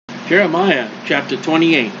Jeremiah chapter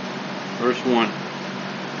 28, verse 1.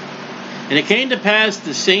 And it came to pass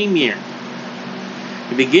the same year,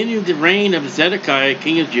 the beginning of the reign of Zedekiah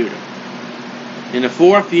king of Judah, in the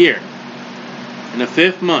 4th year, in the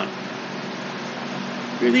 5th month.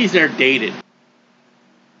 Here these are dated.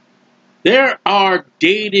 There are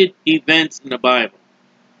dated events in the Bible,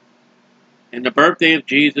 and the birthday of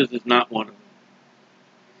Jesus is not one of them.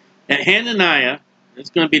 And Hananiah, that's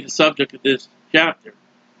going to be the subject of this chapter,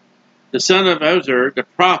 the son of Ezra, the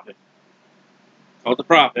prophet, called the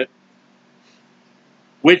prophet,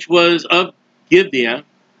 which was of Gibeon,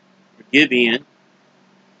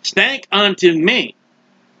 spake unto me,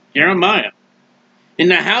 Jeremiah, in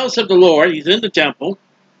the house of the Lord, he's in the temple,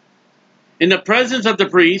 in the presence of the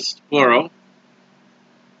priests, plural,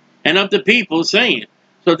 and of the people, saying.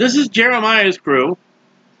 So this is Jeremiah's crew.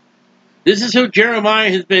 This is who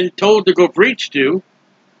Jeremiah has been told to go preach to.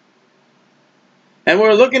 And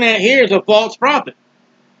we're looking at here is a false prophet.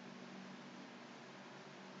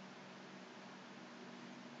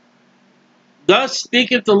 Thus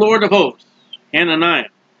speaketh the Lord of hosts, Hananiah,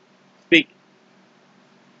 speaking,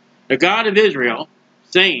 the God of Israel,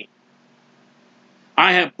 saying,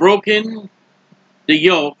 I have broken the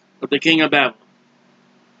yoke of the king of Babylon.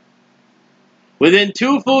 Within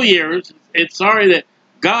 2 full years, it's sorry that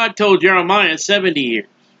God told Jeremiah 70 years.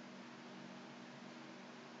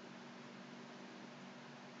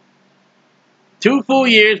 "2 full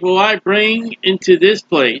years will I bring into this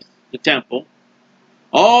place, the temple,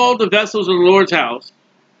 all the vessels of the Lord's house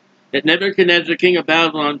that Nebuchadnezzar king of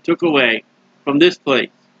Babylon took away from this place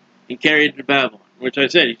and carried to Babylon." Which I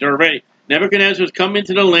said, he's already, Nebuchadnezzar has come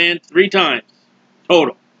into the land 3 times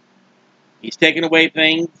total. He's taken away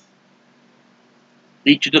things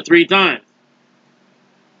each of the 3 times.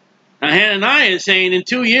 Now Hananiah is saying in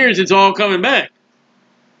 2 years it's all coming back.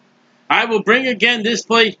 I will bring again this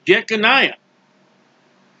place Jeconiah,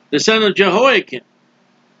 the son of Jehoiakim,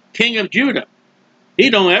 king of Judah. He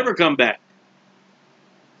don't ever come back.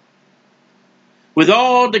 With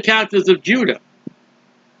all the captives of Judah.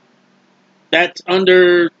 That's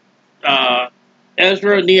under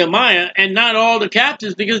Ezra and Nehemiah, and not all the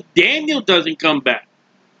captives because Daniel doesn't come back.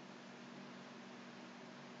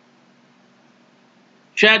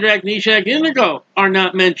 Shadrach, Meshach, and Abednego are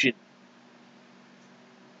not mentioned.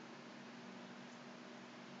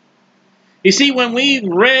 You see, when we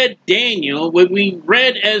read Daniel, when we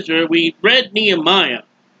read Ezra, we read Nehemiah,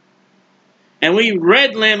 and we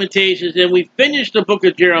read Lamentations, and we finished the book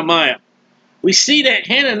of Jeremiah, we see that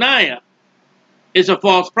Hananiah is a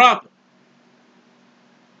false prophet.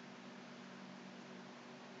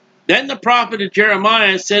 Then the prophet of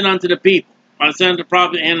Jeremiah said unto the people, I said unto the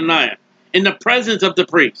prophet Hananiah, in the presence of the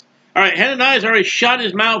priest. All right, Hananiah's already shut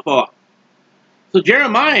his mouth off. So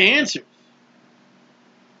Jeremiah answers.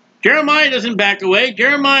 Jeremiah doesn't back away.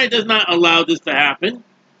 Jeremiah does not allow this to happen.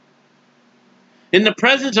 In the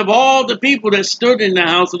presence of all the people that stood in the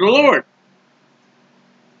house of the Lord.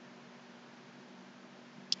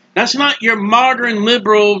 That's not your modern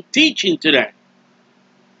liberal teaching today.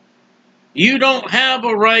 You don't have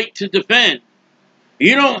a right to defend.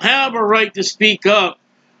 You don't have a right to speak up.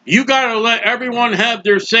 You got to let everyone have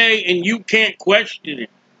their say and you can't question it.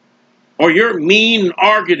 Or you're mean and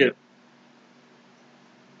argumentative.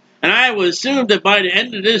 And I would assume that by the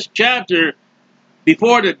end of this chapter,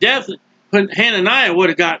 before the death, Hananiah would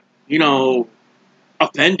have got,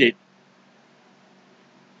 offended.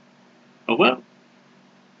 Oh well.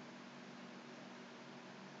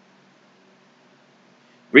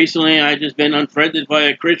 Recently, I just been unfriended by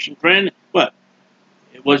a Christian friend. What?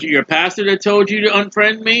 Was it your pastor that told you to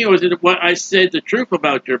unfriend me? Or was it what I said the truth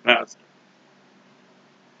about your pastor?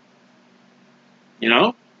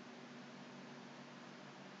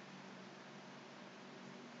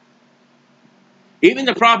 Even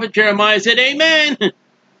the prophet Jeremiah said, amen.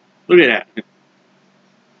 Look at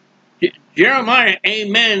that. Jeremiah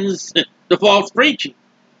amens the false preaching.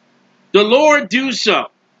 The Lord do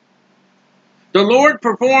so. The Lord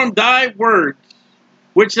perform thy words,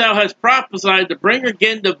 which thou hast prophesied, to bring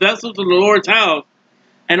again the vessels of the Lord's house,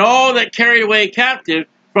 and all that carried away captive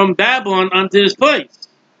from Babylon unto this place.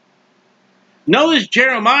 Notice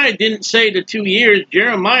Jeremiah didn't say the 2 years.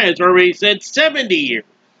 Jeremiah has already said 70 years.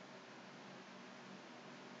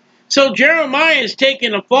 So Jeremiah is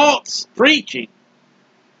taking a false preaching,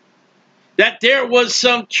 that there was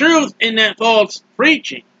some truth in that false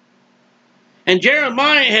preaching. And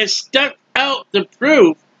Jeremiah has stuck out the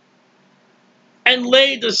truth and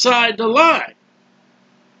laid aside the lie.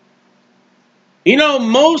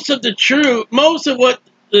 Most of what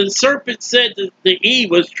the serpent said to Eve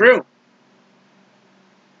was true.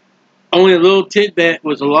 Only a little tidbit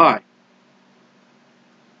was a lie.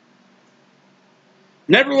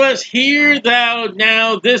 Nevertheless, hear thou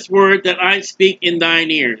now this word that I speak in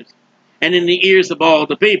thine ears, and in the ears of all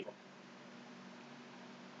the people.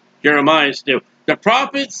 Jeremiah still. The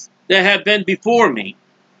prophets that have been before me,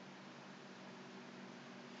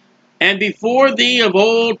 and before thee of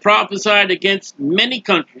old prophesied against many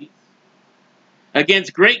countries,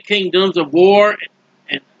 against great kingdoms of war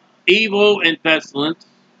and evil and pestilence.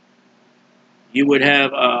 You would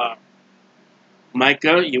have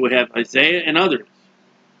Micah, you would have Isaiah, and others.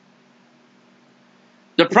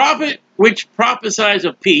 The prophet which prophesies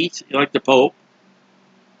of peace, like the Pope,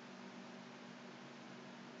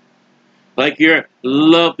 like your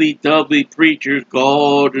lovey-dovey preachers,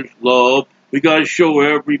 God is love, we got to show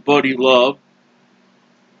everybody love.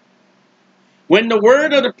 When the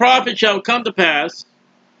word of the prophet shall come to pass,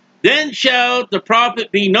 then shall the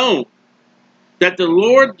prophet be known that the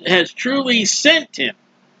Lord has truly sent him.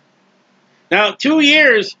 Now, 2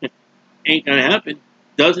 years ain't going to happen.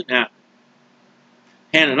 Doesn't happen.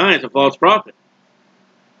 Hananiah is a false prophet.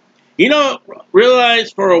 You know,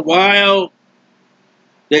 realize for a while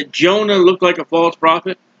that Jonah looked like a false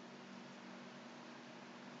prophet?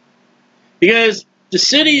 Because the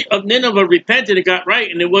city of Nineveh repented and got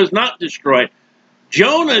right, and it was not destroyed.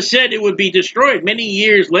 Jonah said it would be destroyed. Many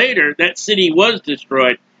years later, that city was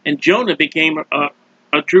destroyed, and Jonah became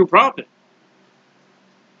a true prophet.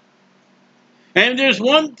 And there's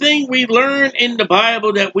one thing we learn in the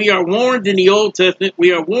Bible that we are warned in the Old Testament,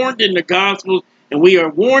 we are warned in the Gospels, and we are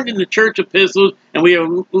warned in the church epistles, and we are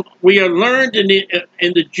learned in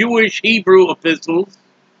the Jewish Hebrew epistles,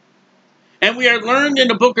 and we are learned in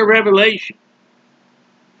the book of Revelation.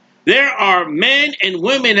 There are men and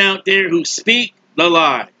women out there who speak the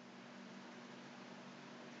lie.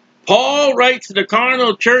 Paul writes to the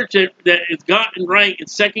carnal church that is gotten right in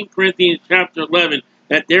 2 Corinthians chapter 11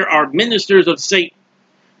 that there are ministers of Satan.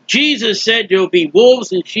 Jesus said there will be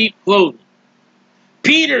wolves in sheep clothing.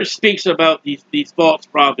 Peter speaks about these false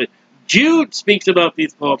prophets. Jude speaks about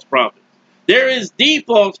these false prophets. There is the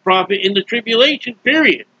false prophet in the tribulation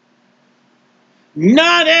period.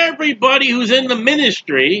 Not everybody who's in the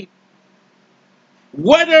ministry,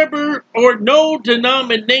 whatever or no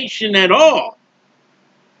denomination at all,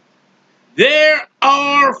 there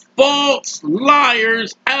are false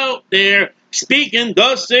liars out there speaking,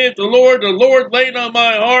 thus saith the Lord laid on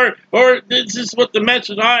my heart, or this is what the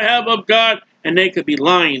message I have of God, and they could be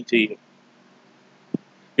lying to you.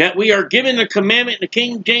 That we are given the commandment in the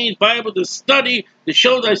King James Bible to study, to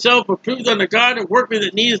show thyself approved unto God, and workman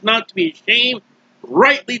that needeth not to be ashamed,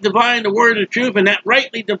 rightly divine the word of truth, and that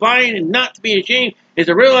rightly divine and not to be ashamed is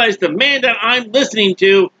to realize the man that I'm listening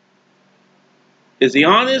to, is he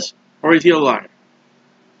honest or is he a liar?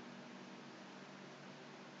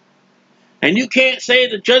 And you can't say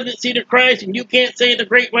the judgment seat of Christ, and you can't say the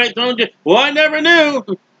great white throne. Well, I never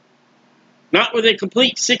knew. Not with a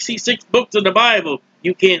complete 66 books of the Bible.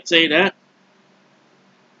 You can't say that.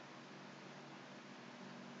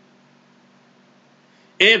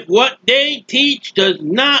 If what they teach does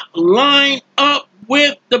not line up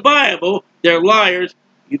with the Bible, they're liars.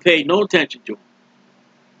 You pay no attention to them.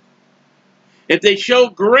 If they show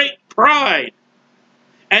great pride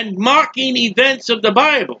and mocking events of the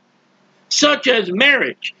Bible, such as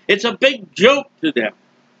marriage, it's a big joke to them.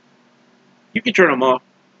 You can turn them off.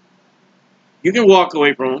 You can walk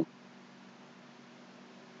away from them.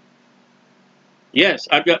 Yes,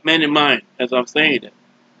 I've got men in mind as I'm saying it.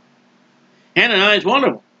 Hananiah is one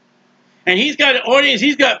of them. And he's got an audience,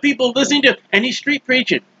 he's got people listening to, and he's street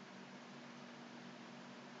preaching.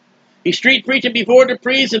 He's street preaching before the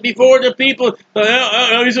priests and before the people.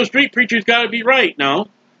 He's a street preacher, he's got to be right. No.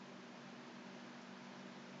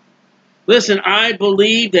 Listen, I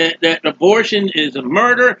believe that abortion is a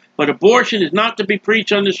murder, but abortion is not to be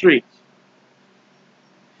preached on the streets.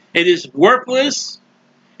 It is worthless.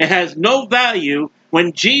 It has no value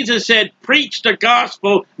when Jesus said, preach the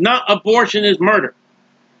gospel, not abortion is murder.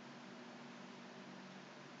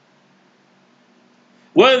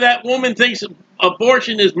 Whether that woman thinks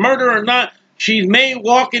abortion is murder or not, she may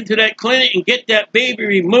walk into that clinic and get that baby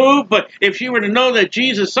removed, but if she were to know that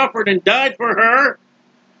Jesus suffered and died for her,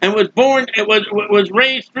 and was born, it was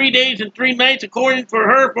raised 3 days and 3 nights according for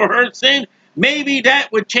her sin, maybe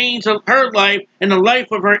that would change her life and the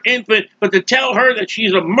life of her infant. But to tell her that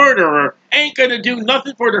she's a murderer ain't going to do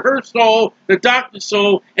nothing for her soul, the doctor's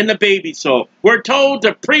soul, and the baby's soul. We're told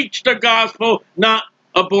to preach the gospel, not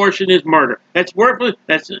abortion is murder. That's worthless.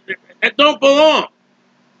 That don't belong.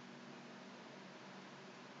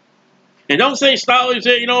 And don't say scholars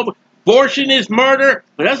say, abortion is murder,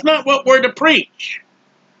 but that's not what we're to preach.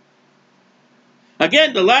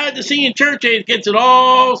 Again, the Laodicean church age gets it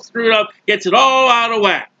all screwed up, gets it all out of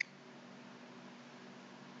whack.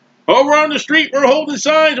 Oh, we're on the street, we're holding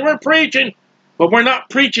signs, we're preaching. But we're not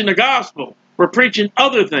preaching the gospel. We're preaching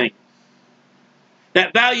other things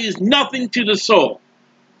that values nothing to the soul.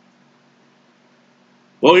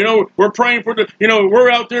 Well, you know, we're praying for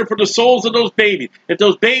we're out there for the souls of those babies. If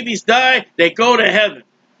those babies die, they go to heaven.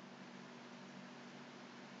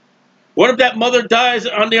 What if that mother dies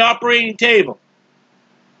on the operating table?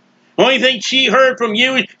 Only thing she heard from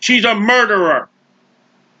you is she's a murderer.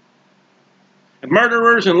 And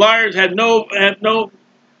murderers and liars have no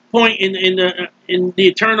point in the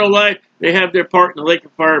eternal life. They have their part in the lake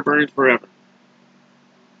of fire burns forever.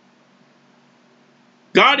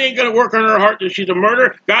 God ain't going to work on her heart that she's a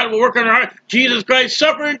murderer. God will work on her heart. Jesus Christ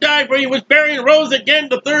suffered and died for you, was buried and rose again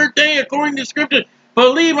the third day according to Scripture.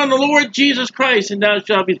 Believe on the Lord Jesus Christ and thou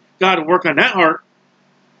shalt be. God will work on that heart.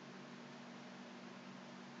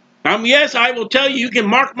 Yes, I will tell you, you can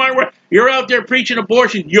mark my word. You're out there preaching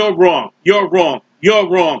abortion. You're wrong. You're wrong. You're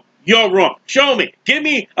wrong. You're wrong. Show me. Give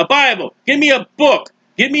me a Bible. Give me a book.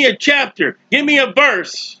 Give me a chapter. Give me a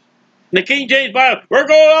verse. In the King James Bible, we're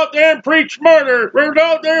going out there and preach murder. We're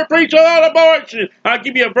out there and preach about abortion. I'll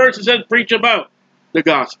give you a verse that says preach about the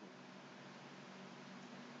gospel.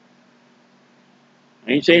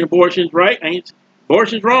 I ain't saying abortion's right.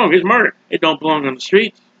 Abortion's wrong. It's murder. It don't belong on the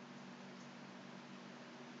streets.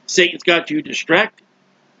 Satan's got you distracted.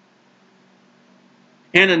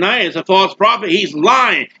 Hananiah is a false prophet. He's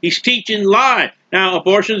lying. He's teaching lie. Now,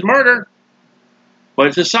 abortion's murder, but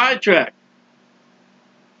it's a sidetrack.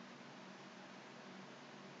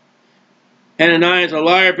 Hananiah is a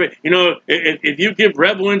liar, but you know, if you give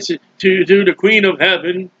reverence to the Queen of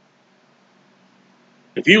Heaven,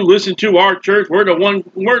 if you listen to our church, we're the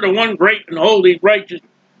one great and holy, righteous,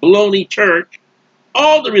 baloney church.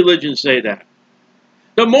 All the religions say that.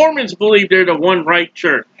 The Mormons believe they're the one right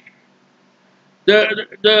church.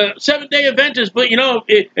 The Seventh-day Adventists, but you know,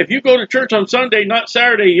 if you go to church on Sunday, not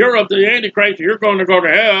Saturday, you're of the Antichrist, you're going to go to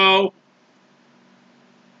hell.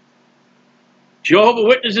 Jehovah's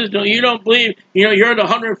Witnesses, you don't believe, you know, you're the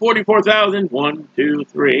 144,000. 1, 2,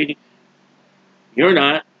 3. You're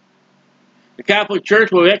not. The Catholic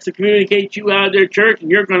Church will excommunicate you out of their church,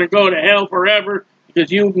 and you're going to go to hell forever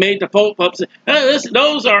because you made the Pope upset. Listen,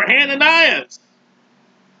 those are Hananiahs.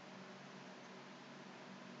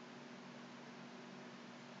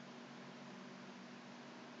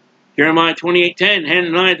 Jeremiah 28:10,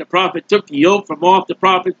 Hananiah the prophet took the yoke from off the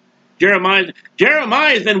prophet Jeremiah.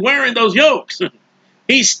 Jeremiah's been wearing those yokes.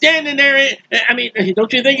 He's standing there. I mean,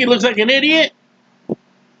 don't you think he looks like an idiot?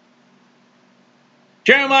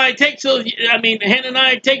 Hananiah takes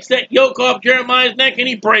that yoke off Jeremiah's neck and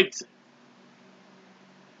he breaks it.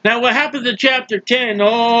 Now, what happens in chapter 10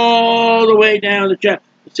 all the way down to chapter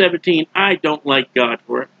 17, I don't like God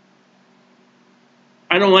for it.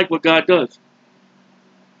 I don't like what God does.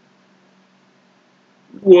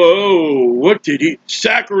 Whoa, what did he?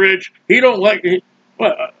 Sacrilege. He don't like it.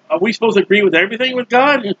 What, are we supposed to agree with everything with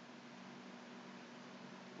God? At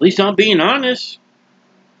least I'm being honest.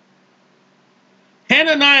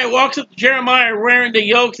 Hananiah walks up to Jeremiah wearing the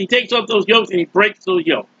yokes. He takes off those yokes and he breaks those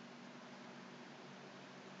yokes.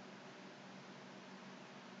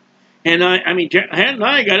 And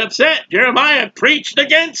Hananiah got upset. Jeremiah preached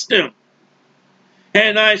against him.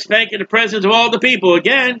 Hananiah spake in the presence of all the people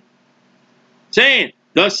again, saying,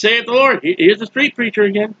 thus saith the Lord. Here's a street preacher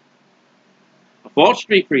again. A false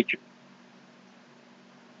street preacher.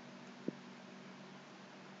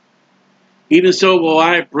 Even so will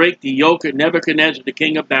I break the yoke of Nebuchadnezzar, the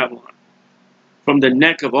king of Babylon, from the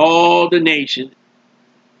neck of all the nations.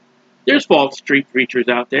 There's false street preachers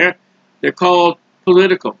out there. They're called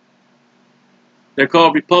political. They're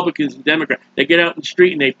called Republicans and Democrats. They get out in the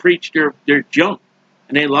street and they preach their junk.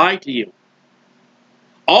 And they lie to you.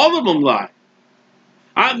 All of them lie.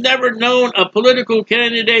 I've never known a political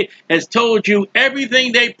candidate has told you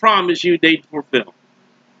everything they promise you they'd fulfill.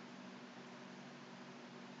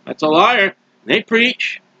 That's a liar. They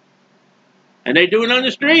preach. And they do it on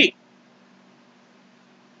the street.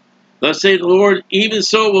 Thus saith the Lord, even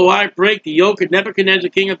so will I break the yoke of Nebuchadnezzar,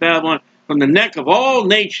 king of Babylon, from the neck of all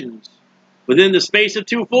nations within the space of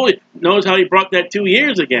 2 full years. Notice how he brought that 2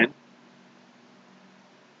 years again.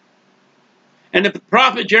 And the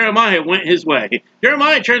prophet Jeremiah went his way.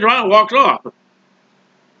 Jeremiah turned around and walked off.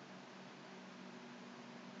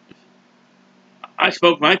 I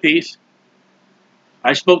spoke my piece.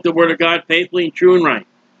 I spoke the word of God faithfully and true and right.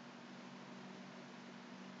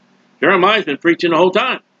 Jeremiah's been preaching the whole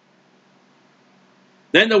time.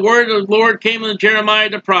 Then the word of the Lord came unto Jeremiah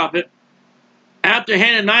the prophet, after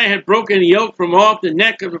Hananiah had broken the yoke from off the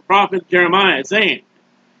neck of the prophet Jeremiah, saying,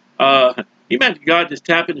 you imagine God just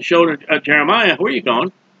tapping the shoulder of Jeremiah, where are you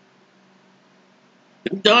going?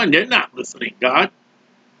 I'm done. They're not listening, God.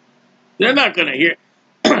 They're not going to hear.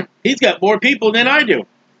 He's got more people than I do.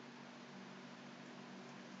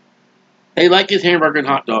 They like his hamburger and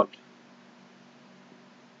hot dogs.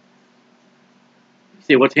 You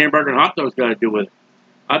say, what's hamburger and hot dogs got to do with it?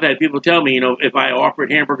 I've had people tell me, if I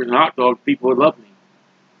offered hamburgers and hot dogs, people would love me.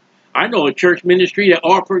 I know a church ministry that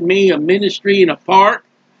offered me a ministry in a park.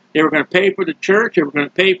 They were going to pay for the church. They were going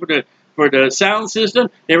to pay for the sound system.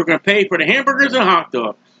 They were going to pay for the hamburgers and hot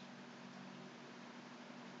dogs.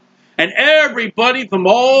 And everybody from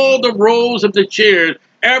all the rows of the chairs,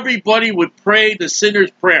 everybody would pray the sinner's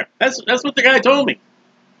prayer. That's what the guy told me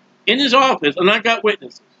in his office, and I got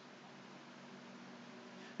witnesses.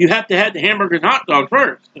 You have to have the hamburgers and hot dogs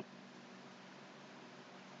first.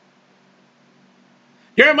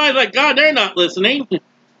 Jeremiah's like, God, they're not listening.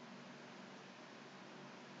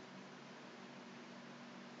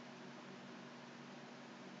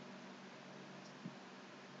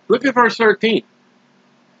 Look at verse 13.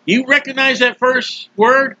 You recognize that first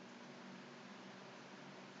word?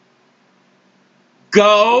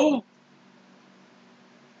 Go.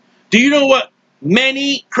 Do you know what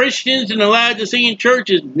many Christians in the Laodicean church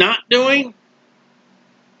is not doing?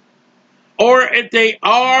 Or if they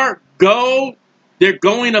are, go, they're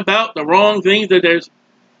going about the wrong things. They're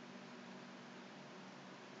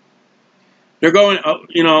going,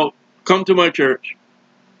 come to my church.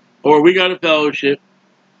 Or we got a fellowship.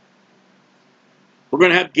 We're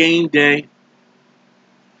going to have game day.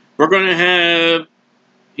 We're going to have,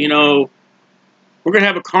 we're going to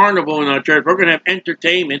have a carnival in our church. We're going to have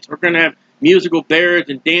entertainments. We're going to have musical bears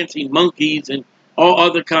and dancing monkeys and all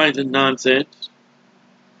other kinds of nonsense.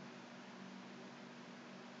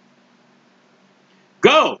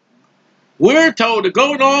 Go. We're told to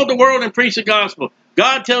go into all the world and preach the gospel.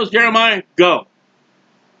 God tells Jeremiah, go.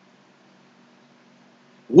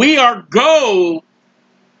 We are go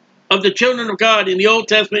of the children of God in the Old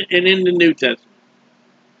Testament and in the New Testament.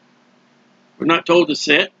 We're not told to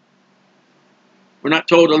sit. We're not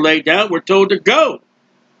told to lay down. We're told to go.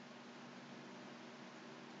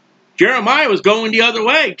 Jeremiah was going the other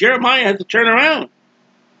way. Jeremiah had to turn around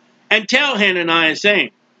and tell Hananiah,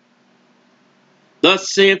 saying, thus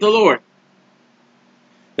saith the Lord,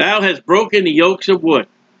 thou hast broken the yokes of wood,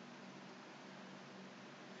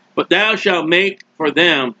 but thou shalt make for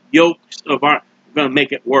them yokes of iron. We're going to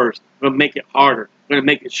make it worse. We're going to make it harder. We're going to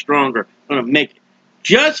make it stronger. We're going to make it.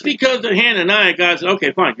 Just because of Hananiah, God said,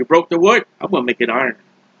 okay, fine, you broke the wood, I'm going to make it iron.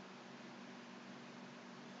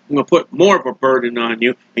 I'm going to put more of a burden on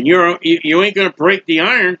you, and you ain't going to break the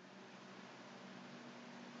iron.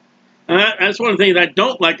 That's one of the things I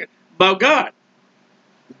don't like about God.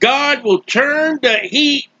 God will turn the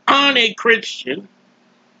heat on a Christian.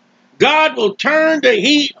 God will turn the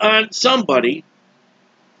heat on somebody.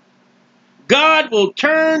 God will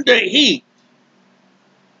turn the heat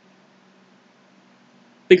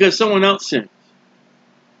because someone else sins.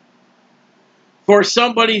 For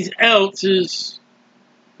somebody else's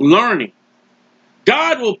learning.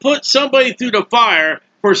 God will put somebody through the fire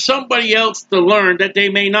for somebody else to learn that they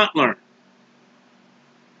may not learn.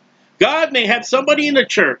 God may have somebody in the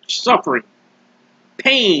church suffering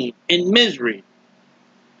pain and misery,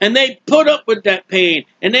 and they put up with that pain,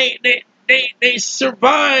 and they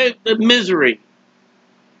survive the misery.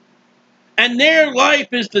 And their life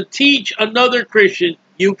is to teach another Christian,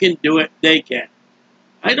 you can do it, they can.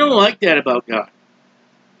 I don't like that about God.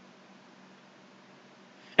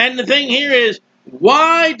 And the thing here is,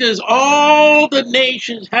 why does all the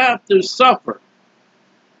nations have to suffer?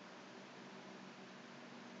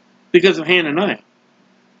 Because of Hananiah.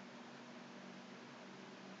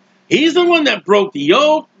 He's the one that broke the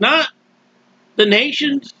yoke, not the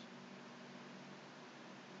nations.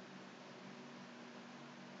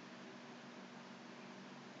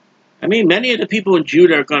 I mean, many of the people in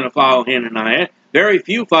Judah are going to follow Hananiah. Very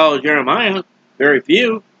few follow Jeremiah. Very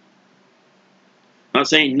few. I'm not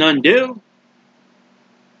saying none do.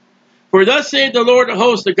 For thus saith the Lord of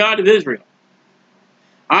hosts, the God of Israel,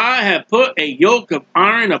 I have put a yoke of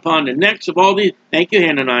iron upon the necks of all these. Thank you,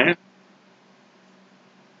 Hananiah.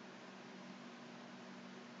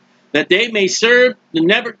 That they may serve the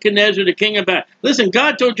Nebuchadnezzar, the king of Babylon. Listen,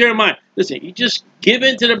 God told Jeremiah, listen, you just give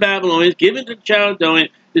in to the Babylonians, give in to the Chaldeans,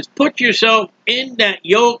 just put yourself in that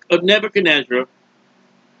yoke of Nebuchadnezzar,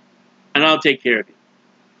 and I'll take care of you.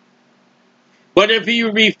 But if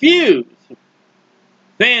you refuse,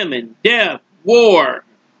 famine, death, war,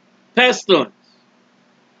 pestilence.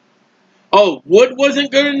 Oh, wood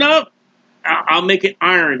wasn't good enough? I'll make it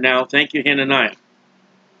iron now. Thank you, Hananiah.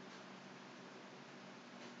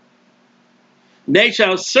 They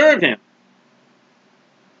shall serve him.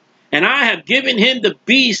 And I have given him the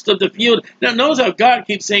beast of the field. Now, notice how God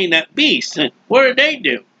keeps saying that beast. What do they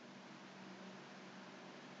do?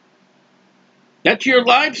 That's your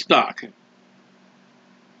livestock.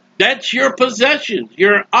 That's your possessions,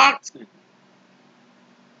 your oxen,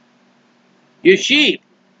 your sheep.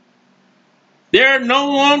 They're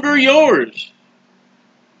no longer yours.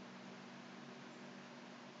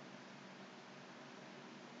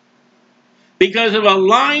 Because of a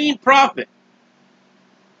lying prophet.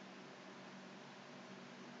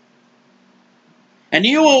 And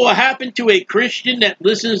you know what will happen to a Christian that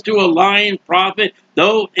listens to a lying prophet,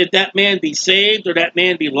 though if that man be saved or that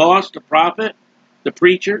man be lost, the prophet, the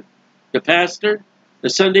preacher, the pastor, the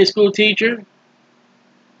Sunday school teacher?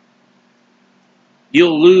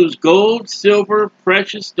 You'll lose gold, silver,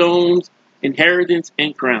 precious stones, inheritance,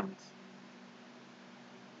 and crowns.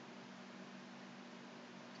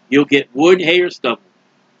 You'll get wood, hay, or stubble.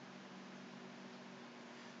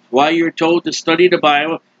 Why you're told to study the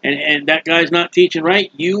Bible, and that guy's not teaching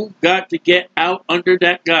right, you've got to get out under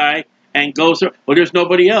that guy and go through. Well, there's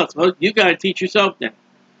nobody else. Well, you got to teach yourself then.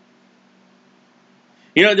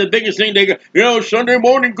 You know, the biggest thing they go, Sunday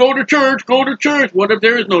morning, go to church, go to church. What if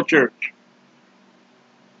there is no church?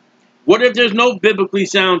 What if there's no biblically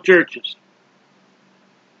sound churches?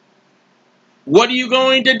 What are you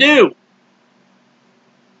going to do?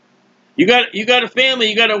 You got a family,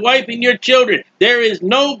 you got a wife and your children. There is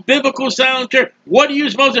no biblical sound church. What are you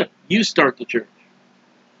supposed to do? You start the church.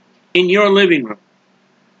 In your living room.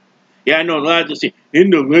 Yeah, I know a lot of say, in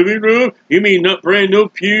the living room? You mean not brand new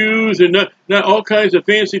pews and not all kinds of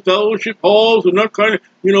fancy fellowship halls and that kind of,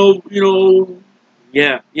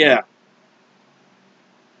 yeah.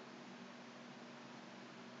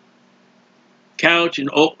 Couch and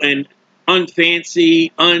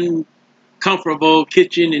unfancy, uncomfortable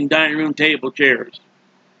kitchen and dining room table chairs.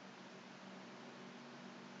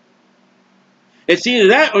 It's either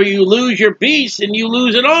that or you lose your peace and you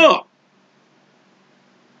lose it all.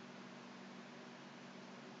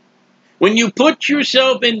 When you put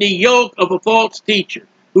yourself in the yoke of a false teacher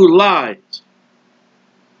who lies,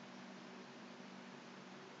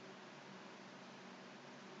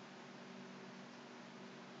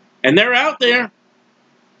 and they're out there,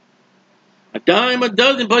 a dime a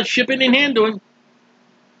dozen, but shipping and handling.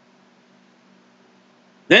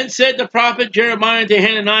 Then said the prophet Jeremiah to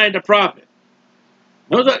Hananiah the prophet.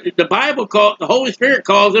 The Bible the Holy Spirit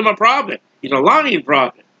calls him a prophet. He's a lying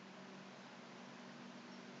prophet.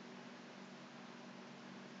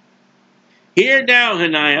 Hear now,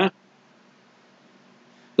 Hananiah,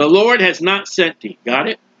 the Lord has not sent thee. Got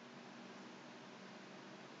it?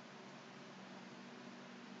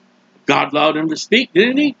 God allowed him to speak,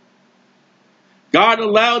 didn't he? God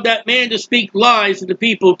allowed that man to speak lies to the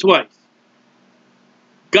people twice.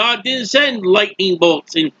 God didn't send lightning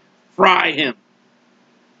bolts and fry him.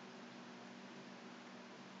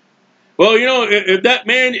 Well, if that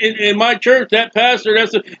man in my church, that pastor,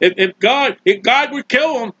 if God would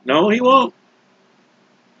kill him. No, he won't.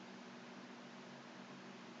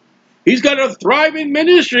 He's got a thriving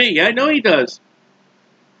ministry. Yeah, I know he does.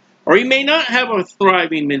 Or he may not have a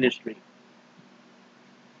thriving ministry.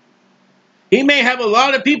 He may have a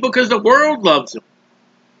lot of people because the world loves him.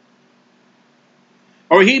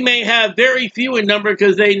 Or he may have very few in number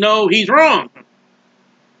because they know he's wrong.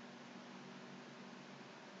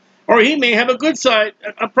 Or he may have a good side,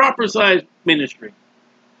 a proper size ministry.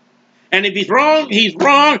 And if he's wrong, he's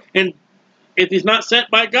wrong. And if he's not sent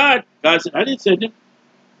by God, God said, I didn't send him.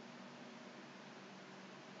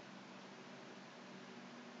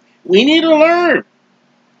 We need to learn.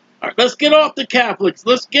 All right, let's get off the Catholics.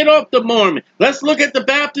 Let's get off the Mormon. Let's look at the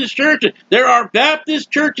Baptist churches. There are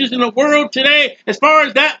Baptist churches in the world today. As far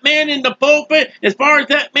as that man in the pulpit, as far as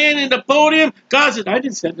that man in the podium, God said, I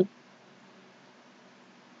didn't send him.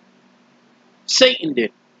 Satan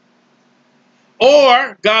did.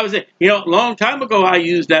 Or God was saying, a long time ago I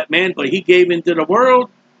used that man, but he gave into the world.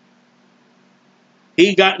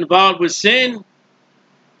 He got involved with sin.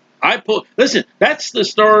 Listen, that's the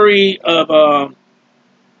story of, I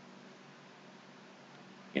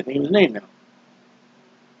can't think of his name now.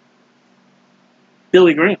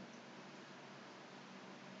 Billy Graham.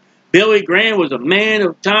 Billy Graham was a man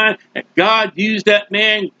of time, and God used that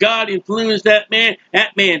man. God influenced that man.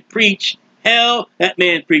 That man preached hell. That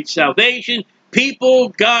man preached salvation. People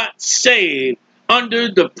got saved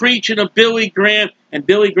under the preaching of Billy Graham, and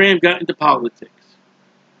Billy Graham got into politics.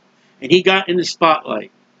 And he got in the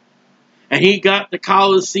spotlight. And he got the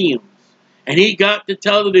Colosseums. And he got the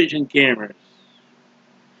television cameras.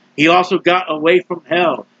 He also got away from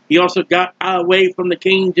hell. He also got away from the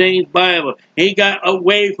King James Bible. He got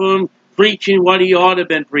away from preaching what he ought to have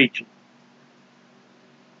been preaching.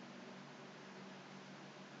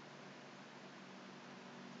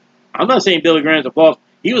 I'm not saying Billy Graham's a false.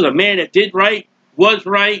 He was a man that did right, was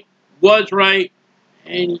right,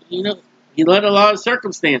 and, you know, he led a lot of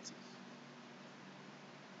circumstances.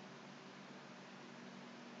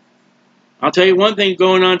 I'll tell you one thing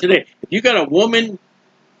going on today. If you got a woman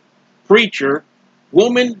preacher,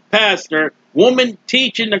 woman pastor, woman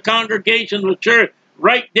teaching the congregation of the church,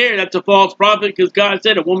 right there, that's a false prophet, because God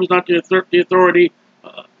said a woman's not the authority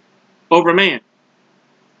over man.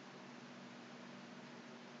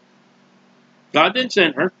 God didn't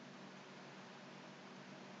send her.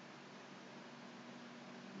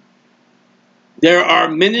 There are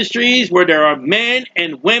ministries where there are men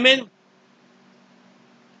and women.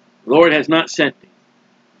 The Lord has not sent thee.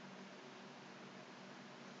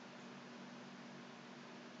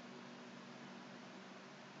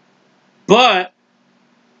 But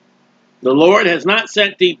the Lord has not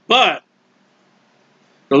sent thee, but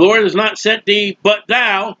the Lord has not sent thee, but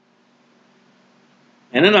thou,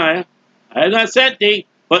 Ananiah, I have not sent thee,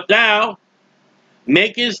 but thou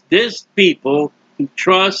makest this people to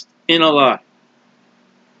trust in a lie.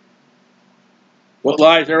 What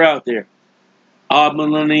lies are out there?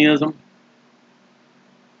 Millennialism.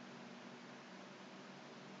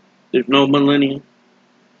 There's no millennium.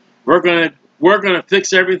 We're gonna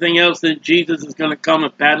fix everything else, then Jesus is gonna come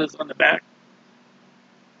and pat us on the back.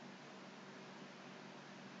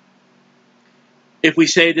 If we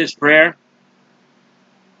say this prayer,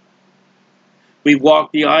 we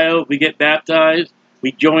walk the aisle, we get baptized,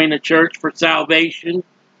 we join a church for salvation,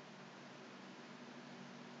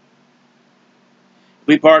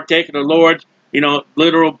 we partake of the Lord's,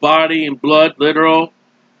 literal body and blood, literal.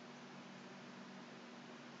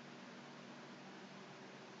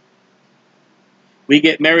 We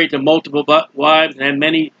get married to multiple wives and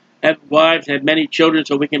have many children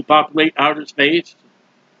so we can populate outer space,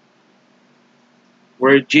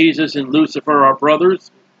 where Jesus and Lucifer are brothers.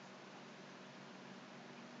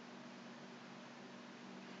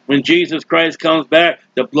 When Jesus Christ comes back,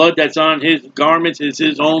 the blood that's on his garments is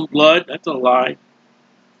his own blood. That's a lie.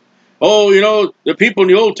 Oh, the people in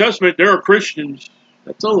the Old Testament, they're Christians.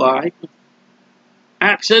 That's a lie.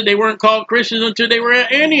 Acts said they weren't called Christians until they were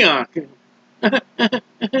at Antioch.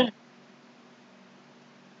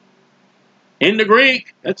 In the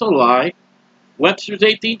Greek, that's a lie. Webster's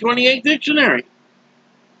 1828 dictionary.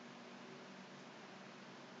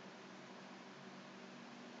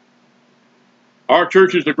 Our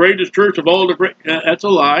church is the greatest church of all the great. That's a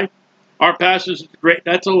lie. Our pastor is great.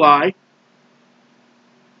 That's a lie.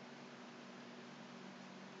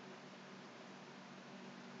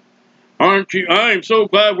 Aren't you? I'm so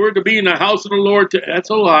glad we're to be in the house of the Lord.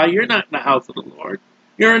 That's a lie. You're not in the house of the Lord.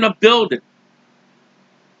 You're in a building.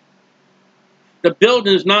 The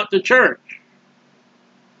building is not the church.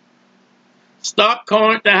 Stop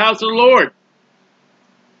calling it the house of the Lord.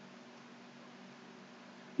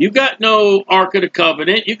 You got no Ark of the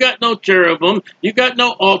Covenant. You got no cherubim. You got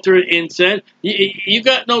no altar of incense. You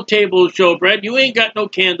got no table of showbread. You ain't got no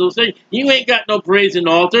candles. You ain't got no brazen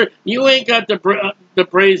altar. You ain't got the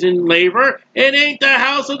brazen laver. It ain't the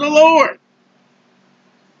house of the Lord.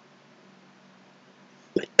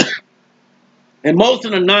 And most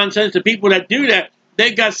of the nonsense, the people that do that,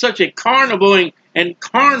 they got such a carnival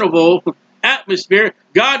atmosphere.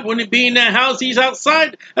 God wouldn't be in that house. He's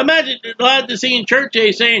outside. Imagine, glad to see in church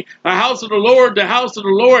age saying, the house of the Lord, the house of the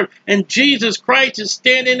Lord. And Jesus Christ is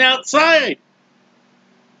standing outside.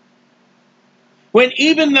 When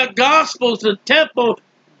even the Gospels, the temple,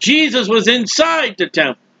 Jesus was inside the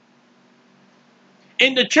temple.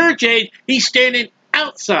 In the church age, he's standing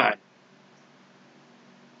outside.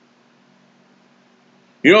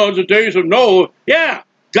 In the days of Noah, yeah,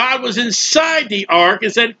 God was inside the ark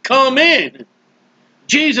and said, come in.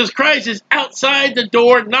 Jesus Christ is outside the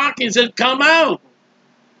door knocking and said, come out.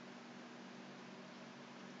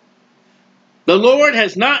 The Lord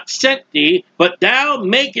has not sent thee, but thou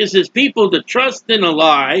makest his people to trust in a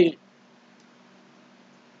lie.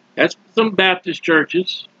 That's some Baptist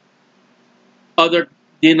churches, other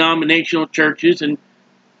denominational churches, and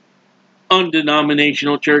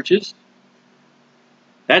undenominational churches.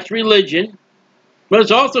 That's religion, but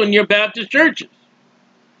it's also in your Baptist churches.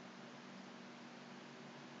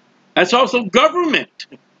 That's also government.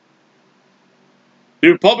 The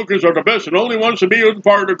Republicans are the best and only ones to be a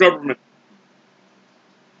part of the government.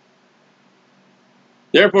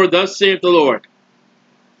 Therefore, thus saith the Lord.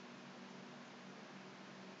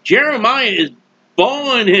 Jeremiah is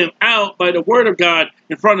bawling him out by the word of God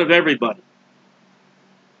in front of everybody.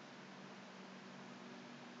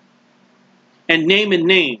 And naming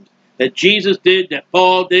names that Jesus did, that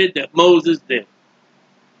Paul did, that Moses did.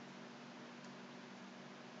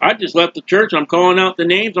 I just left the church. I'm calling out the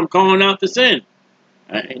names. I'm calling out the sin.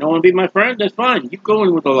 You don't want to be my friend? That's fine. You go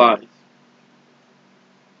in with the lies.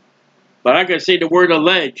 But I got to say the word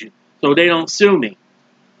alleged so they don't sue me.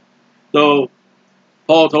 So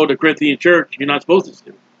Paul told the Corinthian church, you're not supposed to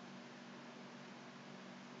sue.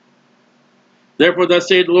 Therefore thus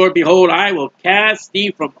saith the Lord, behold, I will cast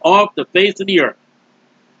thee from off the face of the earth.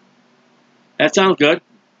 That sounds good.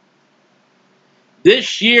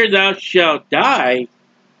 This year thou shalt die.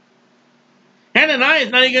 Hananiah is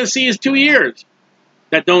not even going to see his 2 years.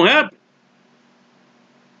 That don't happen.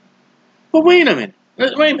 But wait a minute.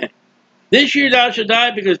 Wait a minute. This year thou shalt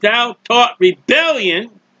die because thou taught rebellion,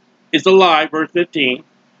 is the lie, verse 15,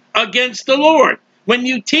 against the Lord. When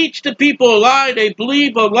you teach the people a lie, they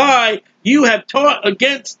believe a lie, you have taught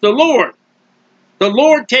against the Lord. The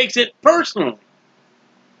Lord takes it personally.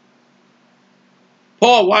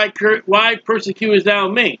 Paul, why persecutest thou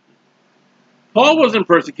me? Paul wasn't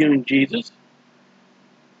persecuting Jesus.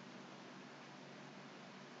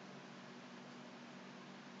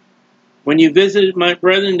 When you visited my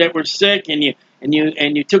brethren that were sick and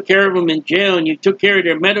you took care of them in jail and you took care of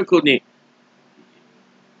their medical need,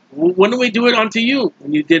 when do we do it unto you?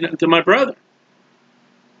 When you did it unto my brother.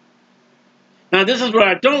 Now this is what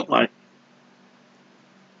I don't like.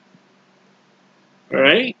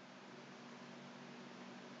 Alright?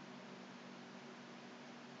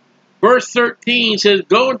 Verse 13 says,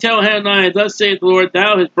 go and tell Hananiah, thus saith the Lord,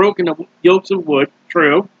 thou hast broken the yokes of wood,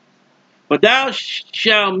 true, but thou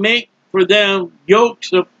shalt make for them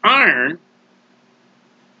yokes of iron.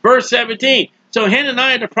 Verse 17, so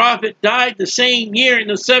Hananiah the prophet died the same year in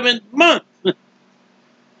the 7th month.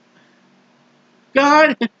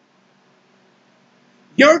 God,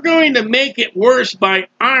 you're going to make it worse by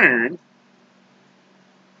iron.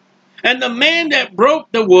 And the man that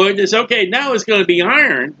broke the wood is, okay, now it's going to be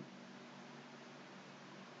iron.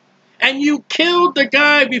 And you killed the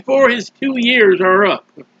guy before his 2 years are up.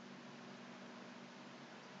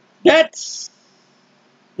 That's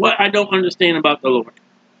what I don't understand about the Lord.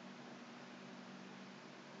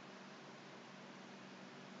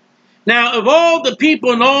 Now, if all the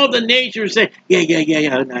people and all the nations say,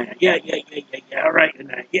 yeah, all right,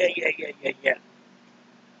 yeah.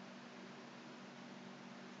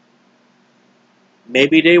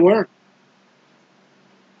 Maybe they were.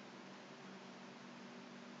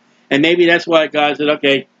 And maybe that's why God said,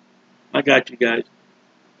 okay, I got you guys.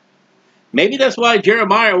 Maybe that's why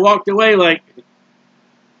Jeremiah walked away like,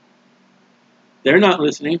 they're not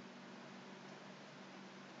listening.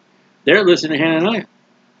 They're listening to Hananiah.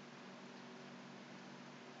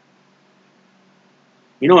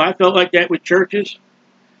 You know, I felt like that with churches.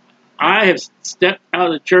 I have stepped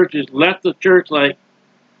out of churches, left the church like,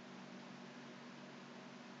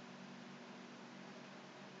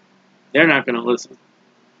 they're not going to listen.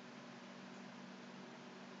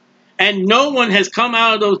 And no one has come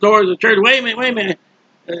out of those doors of the church. Wait a minute.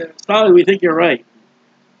 Probably we think you're right.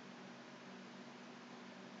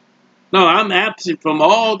 No, I'm absent from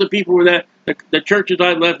all the people that the churches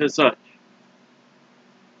I left as such.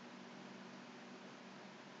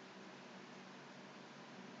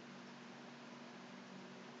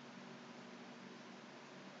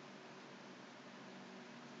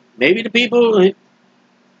 Maybe the people,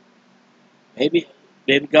 maybe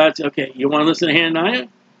God said, okay, you want to listen to Hananiah?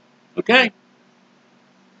 Okay.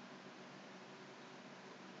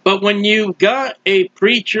 But when you've got a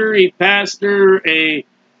preacher, a pastor, a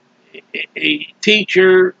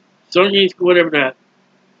teacher, Sunday school, whatever that,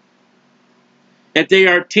 if they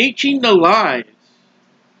are teaching the lies,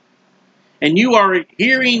 and you are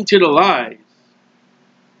adhering to the lies,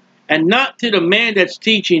 and not to the man that's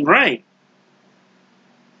teaching right,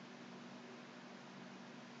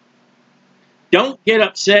 don't get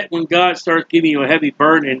upset when God starts giving you a heavy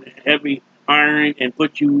burden, heavy iron, and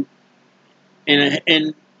put you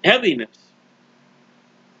in heaviness.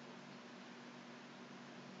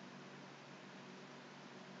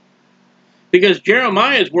 Because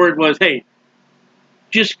Jeremiah's word was, hey,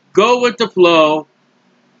 just go with the flow,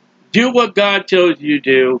 do what God tells you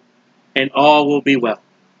to do, and all will be well.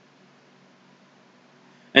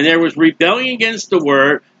 And there was rebellion against the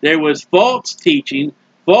word, there was false teaching,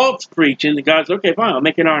 false preaching, and God said, okay, fine, I'll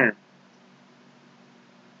make an iron.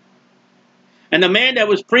 And the man that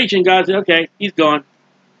was preaching, God said, okay, he's gone.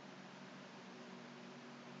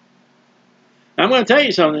 I'm going to tell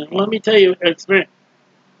you something. Let me tell you an experience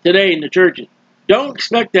today in the churches. Don't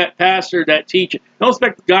expect that pastor, that teacher. Don't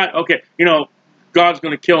expect God, okay, God's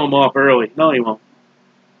going to kill him off early. No, he won't.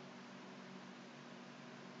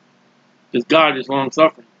 Because God is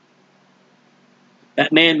long-suffering.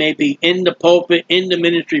 That man may be in the pulpit, in the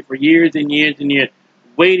ministry for years and years and years,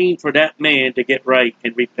 waiting for that man to get right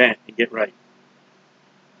and repent and get right.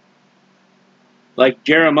 Like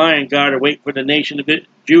Jeremiah and God are waiting for the nation of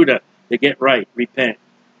Judah to get right, repent.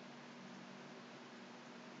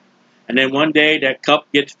 And then one day that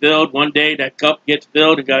cup gets filled, and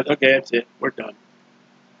God's, okay, that's it, we're done.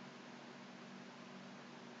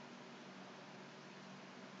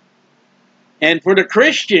 And for the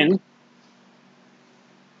Christian,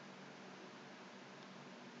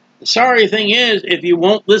 the sorry thing is, if you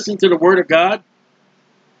won't listen to the Word of God,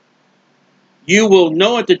 you will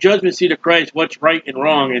know at the judgment seat of Christ what's right and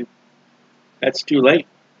wrong, and that's too late.